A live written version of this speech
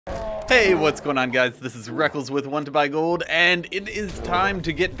Hey, what's going on, guys? This is Reckles with WTBGold, and it is time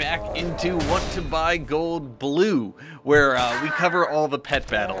to get back into WTBGold Blue, where we cover all the pet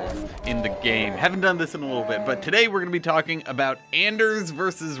battles in the game. Haven't done this in a little bit, but today we're going to be talking about Andurs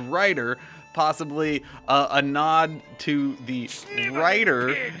versus Rydyr, possibly a nod to the writer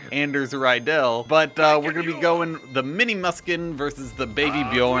Andurs Rydyr, but we're going to be going the Mini Musken versus the baby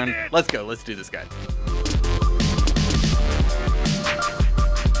Bjorn. Let's go. Let's do this, guys.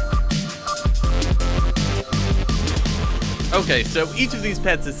 Okay, so each of these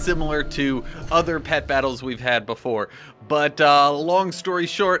pets is similar to other pet battles we've had before, but long story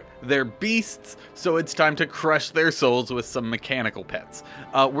short, they're beasts, so it's time to crush their souls with some mechanical pets.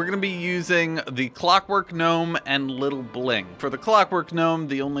 We're going to be using the Clockwork Gnome and Lil Bling. For the Clockwork Gnome,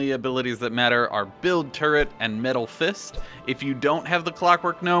 the only abilities that matter are Build Turret and Metal Fist. If you don't have the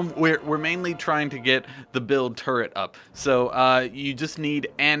Clockwork Gnome, we're mainly trying to get the Build Turret up. So you just need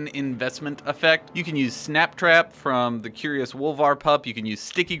an investment effect. You can use Snap Trap from the Curious Wolvar Pup. You can use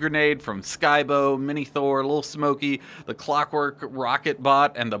Sticky Grenade from Skybow, Mini Thor, Lil Smokey, the Clockwork Rocket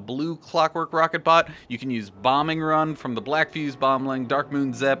Bot, and the Blue Clockwork Rocket Bot. You can use Bombing Run from the Black Fuse Bombling, Dark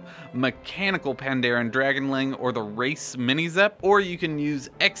Moon Zep, Mechanical Pandaren Dragonling, or the Race Mini Zep. Or you can use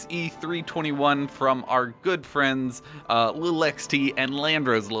XE321 from our good friends Lil XT and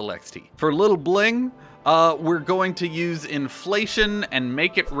Landro's Lil XT. For Lil Bling, we're going to use Inflation and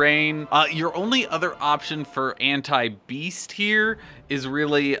Make It Rain. Your only other option for anti-beast here is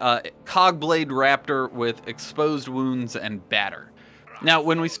really Cogblade Raptor with Exposed Wounds and Batter. Now,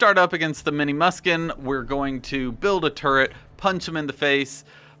 when we start up against the Mini Musken, we're going to build a turret, punch him in the face,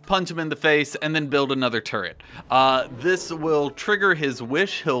 and then build another turret. This will trigger his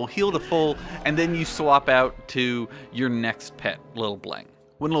wish, he'll heal to full, and then you swap out to your next pet, Lil Bling.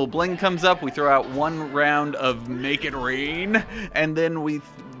 When Lil Bling comes up, we throw out one round of Make It Rain, and then we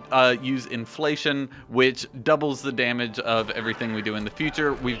use Inflation, which doubles the damage of everything we do in the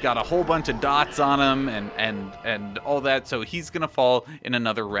future. We've got a whole bunch of dots on him and all that, so he's gonna fall in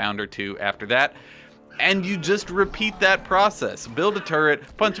another round or two after that. And you just repeat that process. Build a turret,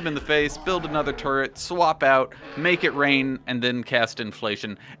 punch him in the face, build another turret, swap out, make it rain, and then cast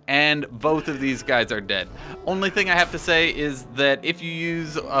Inflation. And both of these guys are dead. Only thing I have to say is that if you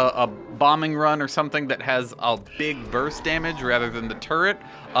use a bombing run or something that has a big burst damage rather than the turret,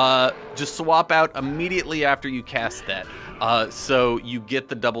 just swap out immediately after you cast that. So you get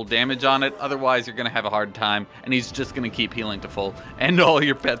the double damage on it. Otherwise, you're going to have a hard time, and he's just going to keep healing to full, and all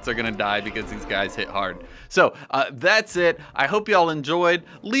your pets are going to die because these guys hit hard. So that's it. I hope y'all enjoyed.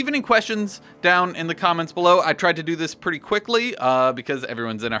 Leave any questions down in the comments below. I tried to do this pretty quickly because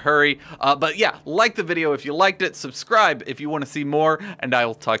everyone's in a hurry. But yeah, like the video if you liked it. Subscribe if you want to see more, and I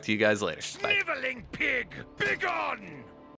will talk to you guys later. Bye. Sniveling pig, begone!